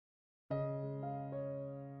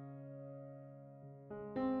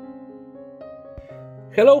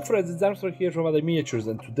Hello friends, it's Armstrong here from Other Miniatures,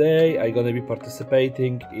 and today I'm gonna be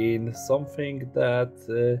participating in something that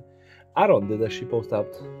Aron did actually post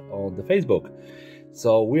out on the Facebook.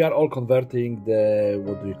 So we are all converting the,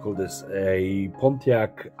 what do you call this, a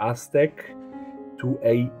Pontiac Aztek to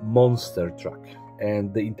a monster truck.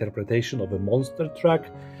 And the interpretation of a monster truck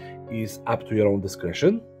is up to your own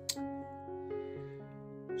discretion.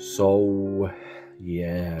 So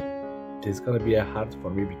yeah, this is gonna be a hard for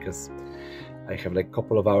me because I have like a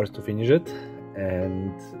couple of hours to finish it,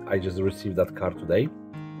 and I just received that car today.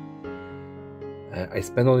 I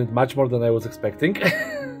spent on it much more than I was expecting,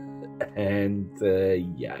 and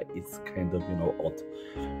yeah, it's kind of, you know, odd.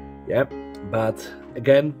 Yeah, but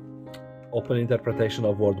again, open interpretation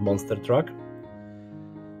of word monster truck.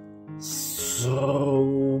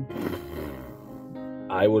 So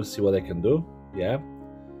I will see what I can do. Yeah,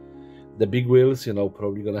 the big wheels, you know,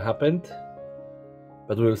 probably gonna happen.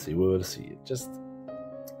 But we will see. Just,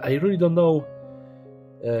 I really don't know,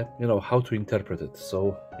 you know, how to interpret it.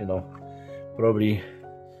 So, you know, probably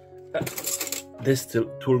this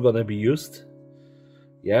tool gonna be used,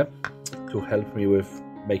 yeah, to help me with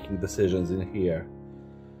making decisions in here.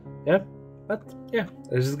 Yeah, but yeah,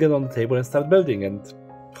 let's just get on the table and start building, and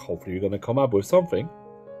hopefully we're gonna come up with something.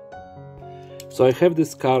 So I have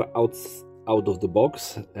this car out of the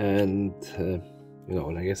box, and you know,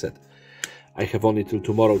 like I said, I have only till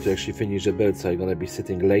tomorrow to actually finish the build, so I'm gonna be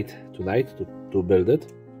sitting late tonight to build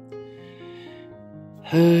it.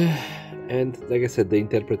 And like I said, the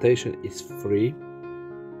interpretation is free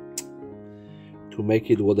to make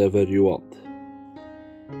it whatever you want.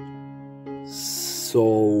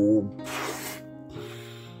 So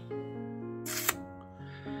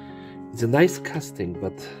it's a nice casting,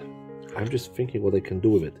 but I'm just thinking what I can do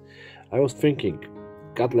with it. I was thinking,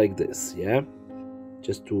 cut like this, yeah,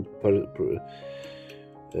 just to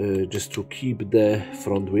keep the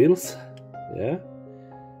front wheels, yeah,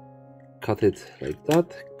 cut it like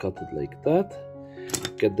that, cut it like that,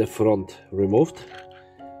 get the front removed,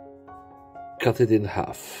 cut it in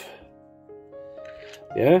half,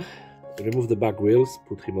 yeah, remove the back wheels,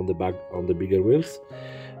 put him on the bigger wheels,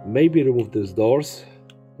 maybe remove these doors,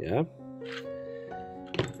 yeah,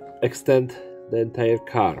 extend the entire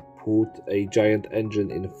car, put a giant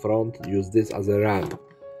engine in front, use this as a ram,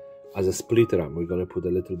 as a split ram. We're gonna put a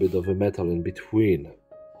little bit of a metal in between,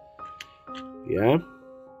 yeah.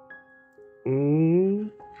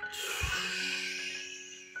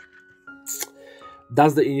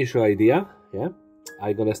 That's the initial idea, yeah.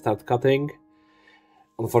 I'm gonna start cutting.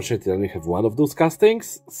 Unfortunately, I only have one of those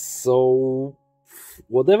castings, so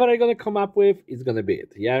whatever I'm gonna come up with is gonna be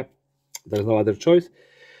it, yeah. There's no other choice.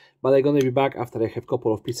 But I'm gonna be back after I have a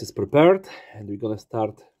couple of pieces prepared, and we're gonna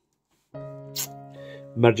start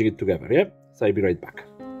merging it together, yeah? So I'll be right back.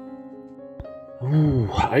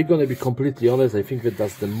 I'm gonna be completely honest, I think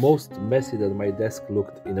that's the most messy that my desk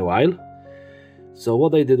looked in a while. So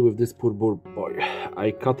what I did with this poor boy,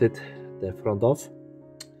 I cut the front off.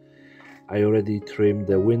 I already trimmed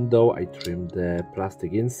the window, I trimmed the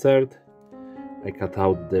plastic insert. I cut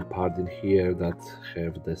out the part in here that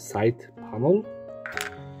have the side panel.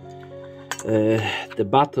 The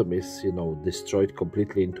bottom is, you know, destroyed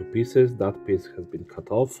completely into pieces. That piece has been cut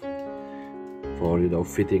off for, you know,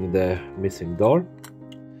 fitting the missing door.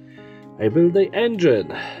 I built the engine,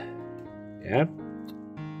 yeah.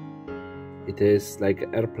 It is like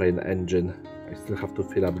an airplane engine. I still have to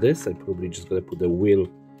fill up this. I'm probably just gonna put a wheel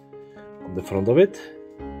on the front of it,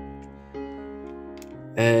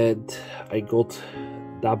 and I got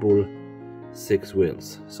double 6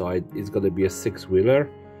 wheels, so it's gonna be a 6-wheeler.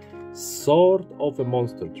 Sort of a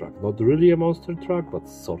monster truck, not really a monster truck, but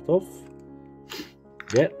sort of.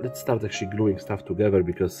 Yeah, let's start actually gluing stuff together,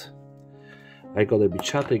 because I gotta be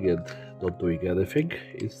chatting and not doing anything.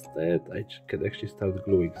 Instead, I can actually start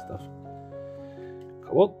gluing stuff.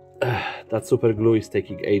 Come on. That super glue is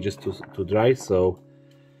taking ages to dry, so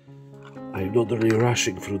I'm not really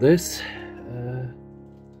rushing through this.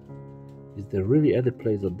 Is there really any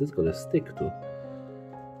place that this gonna stick to?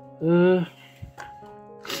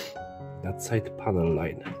 That side panel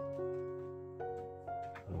line.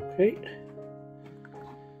 Okay.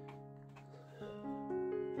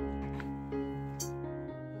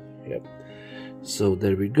 Yep. So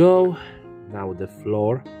there we go. Now the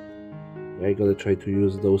floor. I'm gonna try to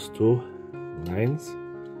use those 2 lines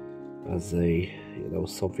as a, you know,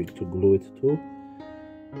 something to glue it to.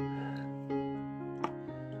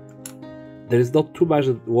 There is not too much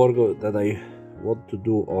work that I want to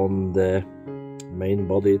do on the main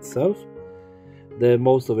body itself. The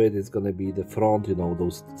most of it is gonna be the front, you know,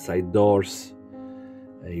 those side doors,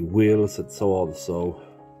 wheels and so on. So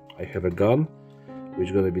I have a gun. which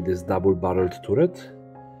is gonna be this double-barreled turret.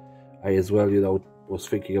 I as well, you know, was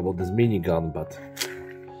thinking about this minigun, but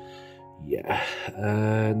yeah,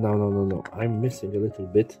 no, I'm missing a little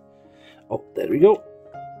bit. Oh, there we go.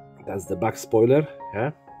 That's the back spoiler.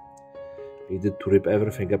 Yeah, I needed to rip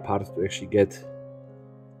everything apart to actually get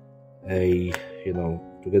a, you know,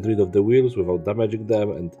 to get rid of the wheels without damaging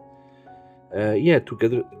them, and yeah, to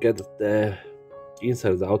get the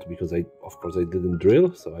inserts out, because of course I didn't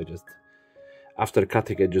drill, so I just, after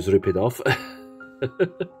cutting, I just rip it off.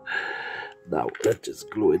 Now let's just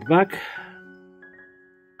glue it back.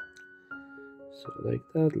 So like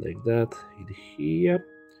that, in here,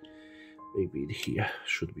 maybe in here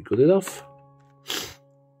should be good enough.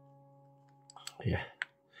 Yeah,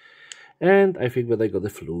 and I think that I got the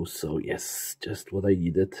flu, so yes, just what I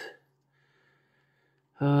needed.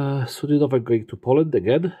 Soon enough I'm going to Poland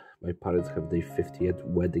again. My parents have their 50th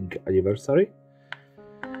wedding anniversary,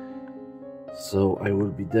 so I will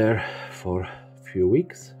be there for a few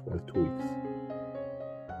weeks, well, 2 weeks.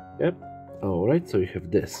 Yep. Alright, so we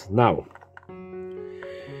have this. Now,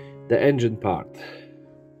 the engine part.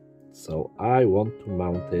 So I want to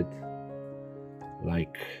mount it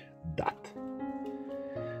like that.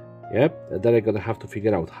 Yep, and then I'm gonna have to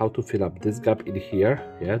figure out how to fill up this gap in here.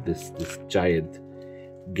 Yeah, this giant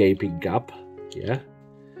gaping gap. Yeah,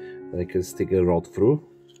 and I can stick a rod through.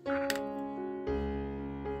 I'm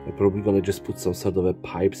probably gonna just put some sort of a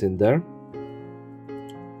pipes in there.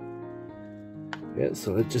 Yeah,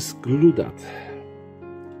 so let's just glue that.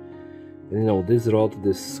 And you know, this rod,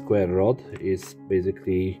 this square rod, is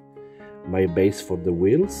basically my base for the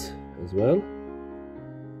wheels as well.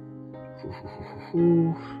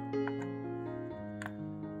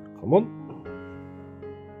 Come on.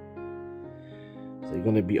 So I'm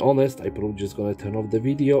gonna be honest, I'm probably just gonna turn off the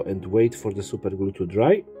video and wait for the super glue to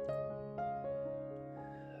dry.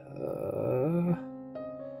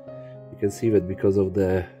 You can see that because of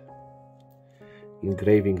the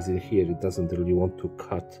engravings in here, it doesn't really want to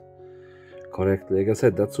cut correctly. Like I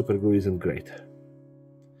said, that super glue isn't great.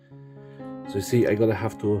 So you see, I'm gonna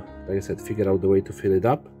have to, like I said, figure out the way to fill it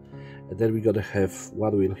up. And then we're gonna have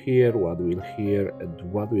one wheel here, and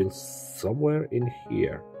one wheel somewhere in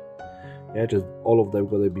here. Yeah, just all of them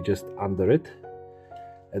gonna be just under it.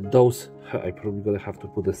 And those, I'm probably gonna have to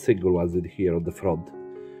put a single ones in here on the front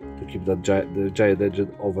to keep that the giant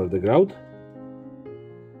engine over the ground.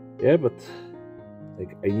 Yeah, but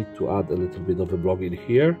like I need to add a little bit of a block in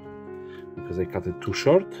here because I cut it too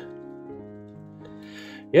short.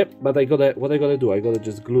 Yep, but what I gotta do, I gotta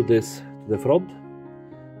just glue this to the front,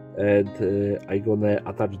 and I'm gonna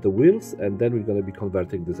attach the wheels, and then we're gonna be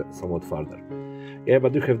converting this somewhat further. Yeah,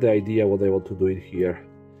 but you have the idea what I want to do in here.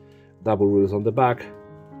 Double wheels on the back,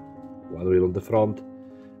 one wheel on the front,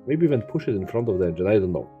 maybe even push it in front of the engine, I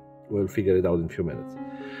don't know. We'll figure it out in a few minutes.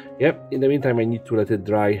 Yep, in the meantime I need to let it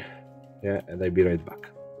dry. Yeah, and I'll be right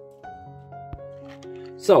back.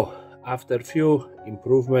 So, after a few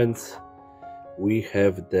improvements, we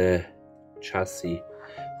have the chassis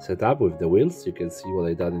set up with the wheels. You can see what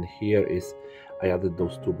I done in here is I added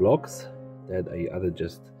those two blocks. Then I added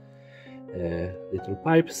just little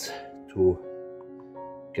pipes to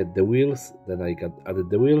get the wheels. Then I added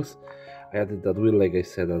the wheels. I added that wheel, like I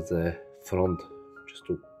said, as a front, just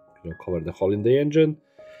to cover the hole in the engine.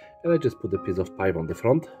 And I just put a piece of pipe on the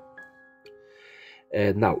front.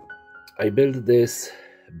 And now I built this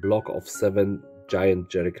block of 7 giant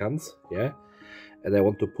jerry cans, yeah, and I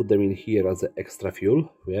want to put them in here as an extra fuel,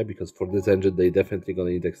 yeah, because for this engine they definitely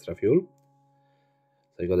gonna need extra fuel.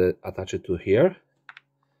 So I gotta attach it to here.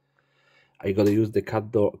 I gotta use the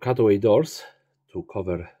cutaway doors to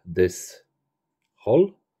cover this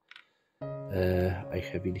hole. I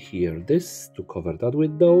have in here this to cover that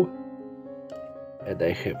window, and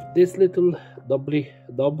I have this little knob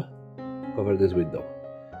to cover this window.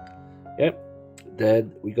 Yeah,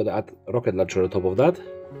 then we gotta add rocket launcher on top of that.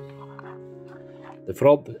 The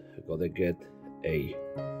front, we're gonna get a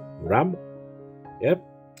ram, yeah,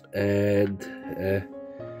 and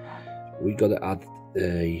we gotta add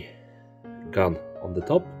a gun on the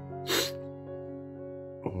top.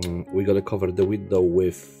 We're gonna cover the window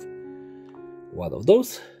with one of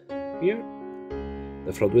those here,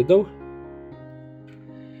 the front window.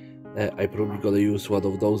 I probably gonna use one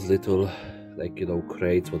of those little, like,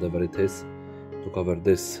 crates, whatever it is, to cover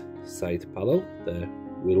this side panel, the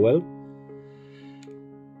wheel well.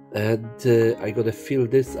 And I gotta fill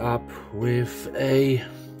this up with a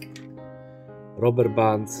rubber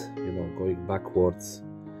bands, going backwards,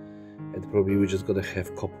 and probably we're just gonna have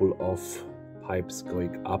a couple of pipes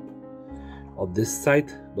going up on this side,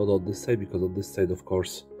 not on this side, because on this side, of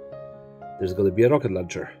course, there's gonna be a rocket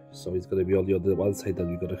launcher, so it's gonna be only on the one side that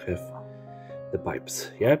we're gonna have the pipes.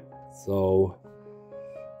 Yeah, so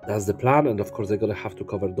that's the plan, and of course they're gonna have to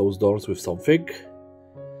cover those doors with something.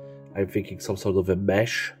 I'm thinking some sort of a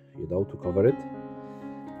mesh, you know, to cover it.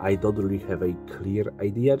 I don't really have a clear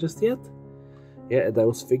idea just yet. Yeah, and I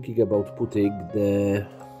was thinking about putting the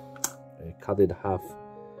cut in half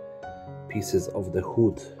pieces of the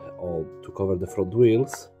hood on to cover the front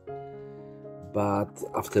wheels, but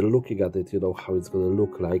after looking at it, you know how it's gonna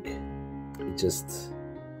look like, it just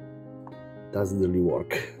doesn't really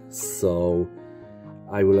work. So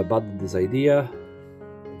I will abandon this idea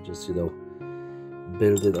and just, you know,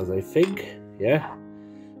 build it as I think. Yeah,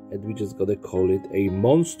 and we're just gonna call it a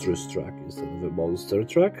Monsterous truck instead of a monster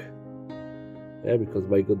truck. Yeah, because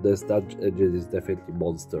my goodness, that engine is definitely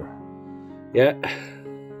monster. Yeah.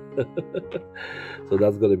 So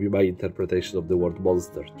that's gonna be my interpretation of the word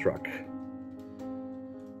monster truck.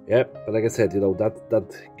 Yeah, but like I said, you know,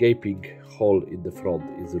 that gaping hole in the front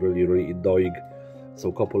is really annoying. So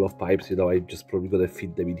a couple of pipes, you know, I'm just probably gonna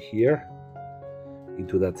fit them in here,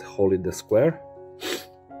 into that hole in the square,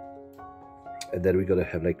 and then we're gonna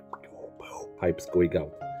have like pipes going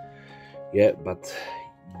out. Yeah, but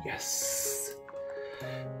yes,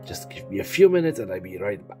 just give me a few minutes and I'll be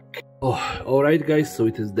right back. Oh, alright guys, so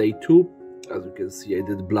it is day 2. As you can see, I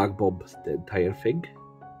did black bomb the entire thing.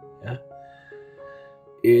 Yeah,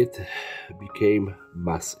 it became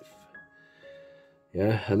massive.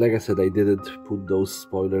 Yeah, and like I said, I didn't put those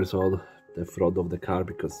spoilers on the front of the car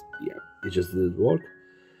because, yeah, it just didn't work.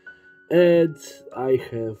 And I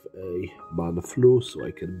have a man flu, so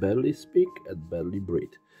I can barely speak and barely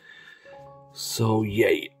breathe. So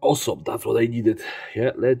yay, awesome, that's what I needed.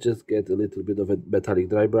 Yeah, let's just get a little bit of a metallic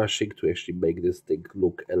dry brushing to actually make this thing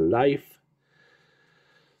look alive.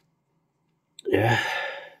 Yeah.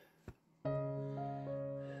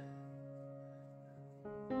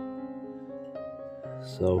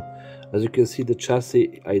 So as you can see, the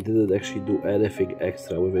chassis, I didn't actually do anything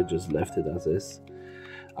extra with it, just left it as is.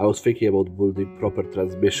 I was thinking about building proper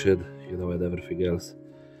transmission, you know, and everything else,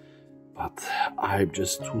 but I'm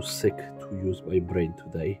just too sick to use my brain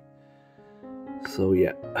today. So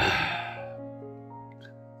yeah,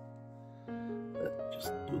 let's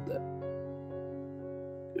just do the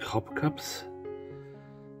hubcaps.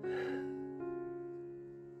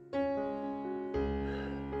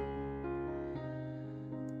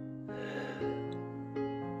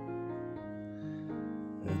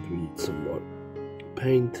 And we need some more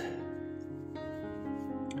paint.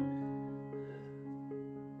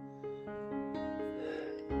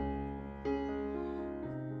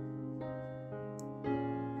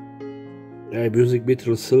 I'm using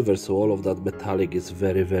mithril silver, so all of that metallic is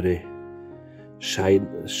very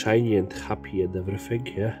shiny and happy and everything.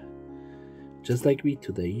 Yeah, just like me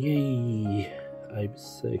today. Yay, I'm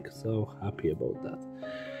sick, so happy about that.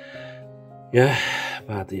 Yeah,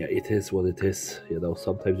 but yeah, it is what it is. You know,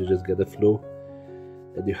 sometimes you just get a flu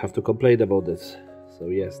and you have to complain about this. So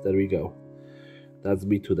yes, there we go. That's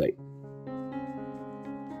me today.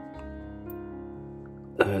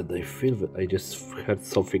 And I feel that I just heard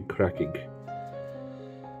something cracking.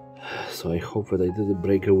 So I hope that I didn't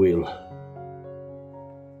break a wheel.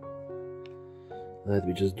 Let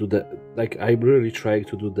me just do that. Like, I'm really trying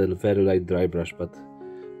to do the very light dry brush, but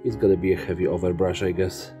it's gonna be a heavy overbrush, I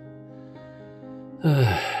guess.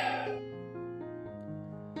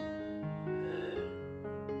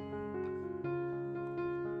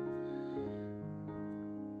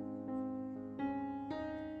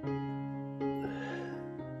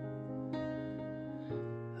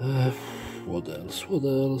 What else? What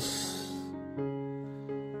else?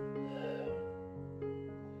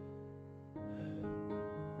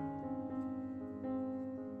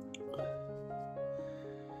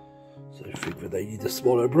 So I think that I need a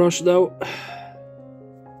smaller brush now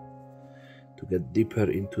to get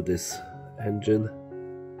deeper into this engine,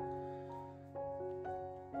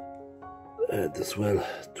 and as well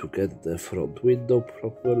to get the front window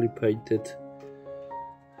properly painted.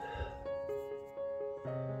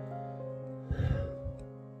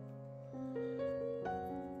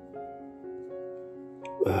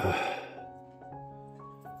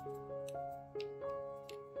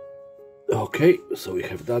 Okay, so we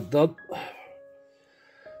have that done.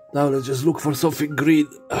 Now let's just look for something green.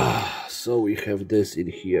 So we have this in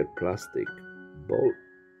here, plastic bolt,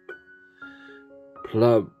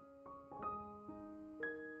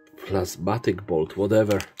 plasmatic bolt,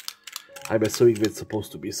 whatever. I'm assuming it's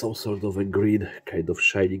supposed to be some sort of a green kind of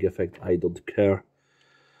shining effect. I don't care.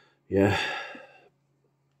 Yeah,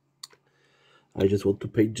 I just want to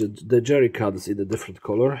paint the jerry cans in a different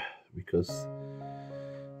color because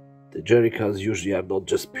The jerry cans usually are not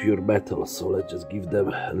just pure metal, so let's just give them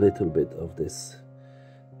a little bit of this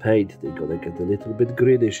paint. They're gonna get a little bit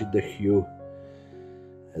greenish in the hue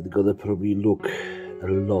and gonna probably look a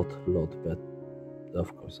lot better.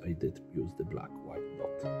 Of course, I did use the black, why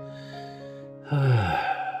not?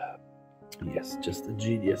 Yes, just a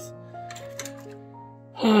genius.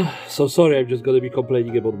 So sorry, I'm just gonna be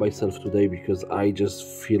complaining about myself today because I just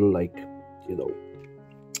feel like, you know,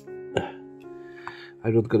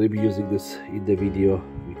 I'm not gonna be using this in the video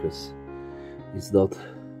because it's not,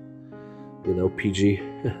 you know, PG.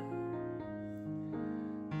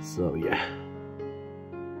 So yeah.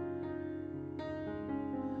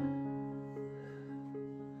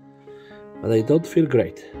 But I don't feel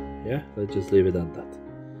great. Yeah, let's just leave it at that.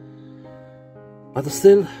 But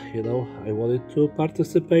still, you know, I wanted to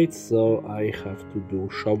participate, so I have to do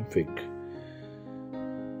something.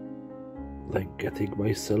 Like getting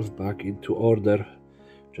myself back into order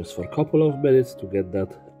just for a couple of minutes to get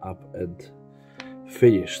that up and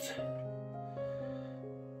finished.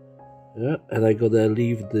 Yeah, and I'm gonna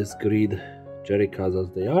leave this green jerry cans as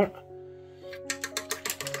they are.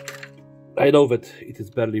 I know that it is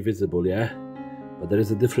barely visible, yeah, but there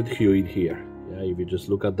is a different hue in here. Yeah, if you just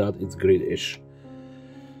look at that, it's greenish.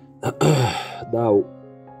 Now,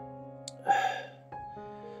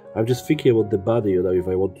 I'm just thinking about the body, you know, if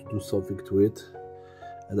I want to do something to it.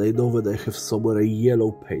 And I know that I have somewhere a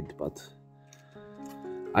yellow paint, but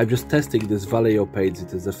I'm just testing this Vallejo paint.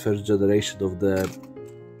 It is the first generation of the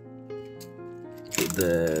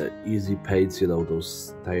easy paints, you know,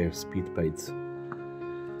 those tire speed paints.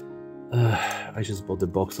 I just bought a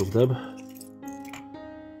box of them.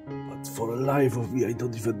 But for the life of me, I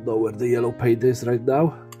don't even know where the yellow paint is right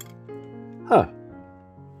now. Huh.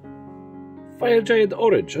 Fire Giant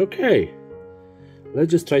Orange, okay.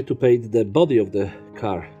 Let's just try to paint the body of the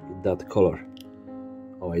car in that color.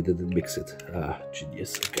 Oh, I didn't mix it. Ah,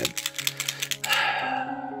 genius again.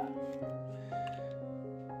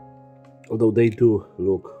 Although they do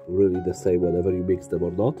look really the same whenever you mix them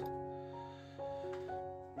or not.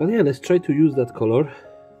 But yeah, let's try to use that color.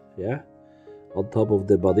 Yeah, on top of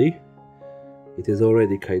the body. It is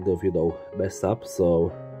already kind of, you know, messed up,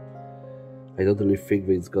 so I don't really think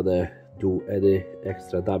it's gonna do any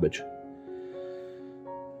extra damage.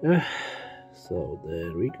 So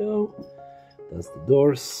there we go. That's the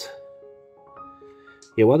doors.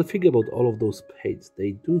 Yeah, one thing about all of those paints,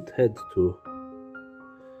 they do tend to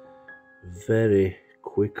very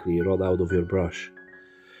quickly run out of your brush.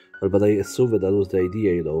 But I assume that was the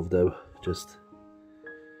idea, you know, of them just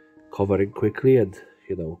covering quickly and,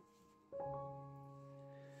 you know,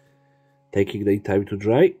 taking their time to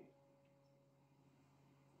dry.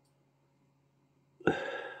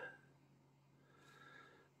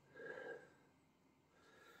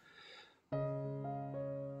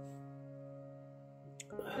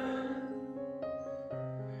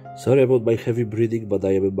 Sorry about my heavy breathing, but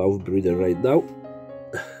I am a mouth breather right now.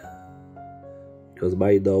 Because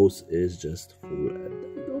my nose is just full and,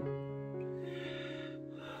 you know,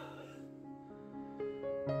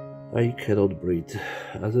 I cannot breathe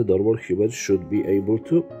as a normal human should be able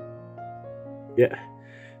to. Yeah.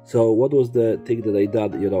 So what was the thing that I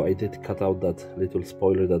did? You know, I did cut out that little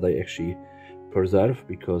spoiler that I actually preserved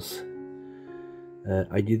because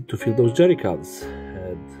I needed to fill those jerry cans.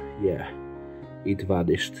 And yeah, it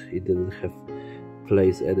vanished. It didn't have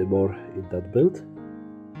place anymore in that build.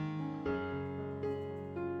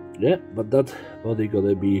 Yeah, but that body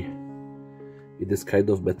gonna be in this kind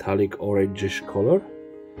of metallic orangish color,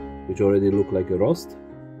 which already look like a rust.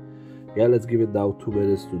 Yeah, let's give it now 2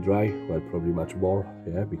 minutes to dry, well, probably much more,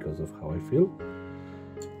 yeah, because of how I feel.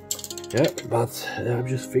 Yeah, but I'm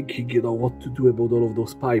just thinking, you know, what to do about all of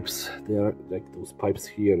those pipes. They are like those pipes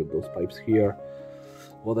here and those pipes here.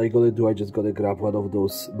 What I gonna do, I just gonna grab one of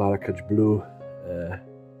those Marrakech blue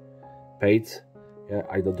paints. Yeah,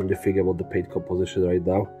 I don't really think about the paint composition right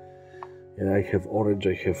now. Yeah, I have orange,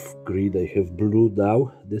 I have green, I have blue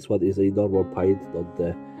now. This one is a normal paint, not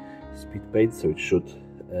the speed paint, so it should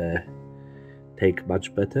take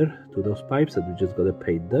much better to those pipes, and we're just gonna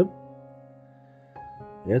paint them.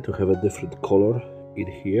 Yeah, to have a different color in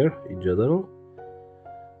here in general.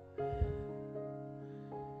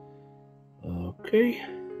 Okay.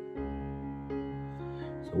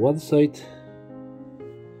 So one side.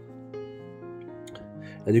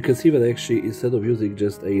 And you can see that I actually, instead of using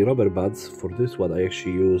just a rubber bands for this one, I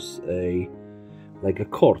actually use like a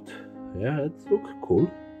cord. Yeah, it looks cool.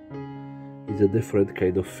 It's a different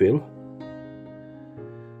kind of feel.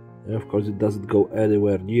 Yeah, of course it doesn't go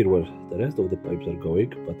anywhere near where the rest of the pipes are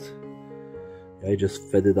going, but I just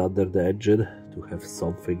fed it under the engine to have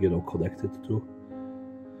something, you know, connected to.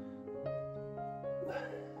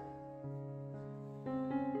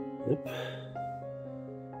 Yep.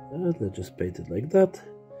 And let's just paint it like that.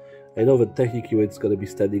 I know that technically when it's gonna be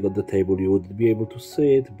standing on the table you wouldn't be able to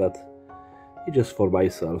see it, but it's just for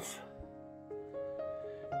myself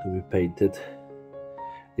to be painted.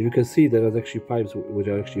 If you can see, there are actually pipes which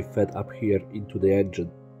are actually fed up here into the engine,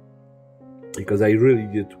 because I really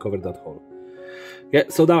needed to cover that hole. Yeah,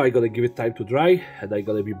 so now I'm gonna give it time to dry, and I'm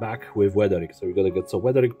gonna be back with weathering. So we're gonna get some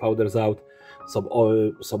weathering powders out, some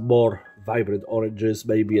more vibrant oranges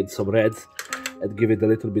maybe, and some reds, and give it a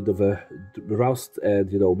little bit of a rust, and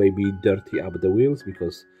you know, maybe dirty up the wheels,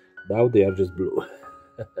 because now they are just blue.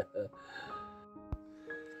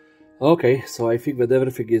 Okay, so I think that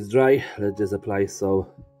everything is dry. Let's just apply some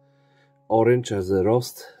orange as a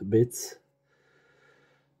rust bits.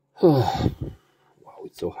 Wow,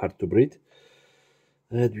 it's so hard to breathe.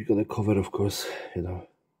 And we're gonna cover, of course, you know.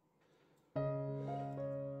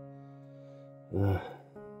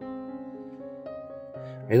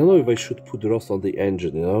 I don't know if I should put rust on the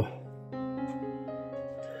engine, you know.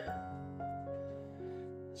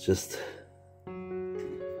 It's just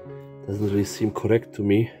doesn't really seem correct to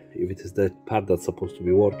me if it is that part that's supposed to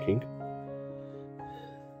be working.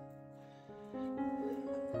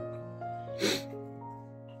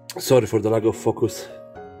 Sorry for the lack of focus.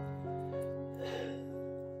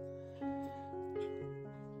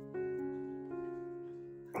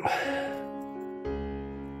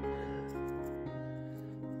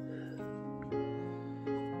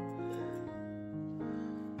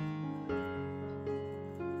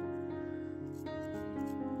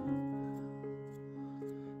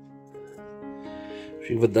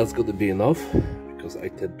 I think that that's gonna be enough, because I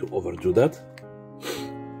tend to overdo that.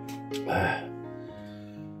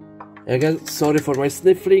 Again, sorry for my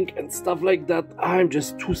sniffling and stuff like that. I'm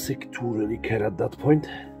just too sick to really care at that point.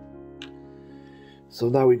 So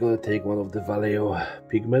now we're gonna take one of the Vallejo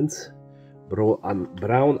pigments,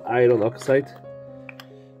 brown iron oxide,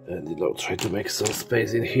 and you know, try to make some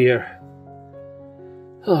space in here.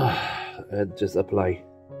 And just apply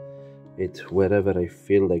it wherever I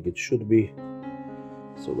feel like it should be.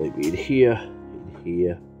 So maybe in here,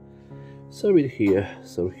 some in here,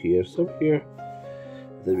 some here, some here.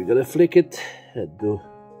 Then we're gonna flick it and do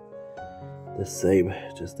the same.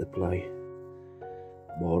 Just apply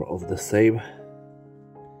more of the same.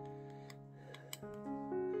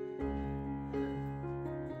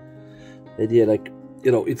 And yeah, like,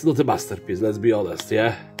 you know, it's not a masterpiece, let's be honest,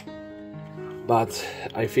 yeah? But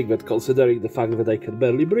I think that considering the fact that I can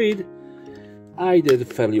barely breathe, I did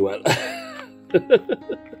fairly well. And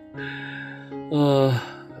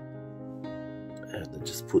then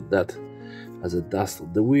just put that as a dust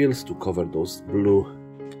on the wheels to cover those blue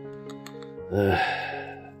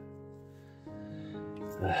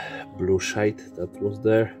blue shite that was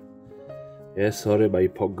there. Yeah, sorry, my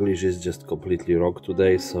Ponglish is just completely wrong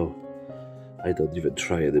today, so I don't even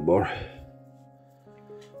try anymore.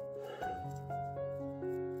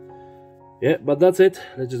 Yeah, but that's it.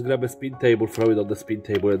 Let's just grab a spin table, throw it on the spin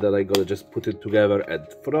table, and then I'm gonna just put it together and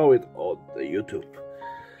throw it on the YouTube.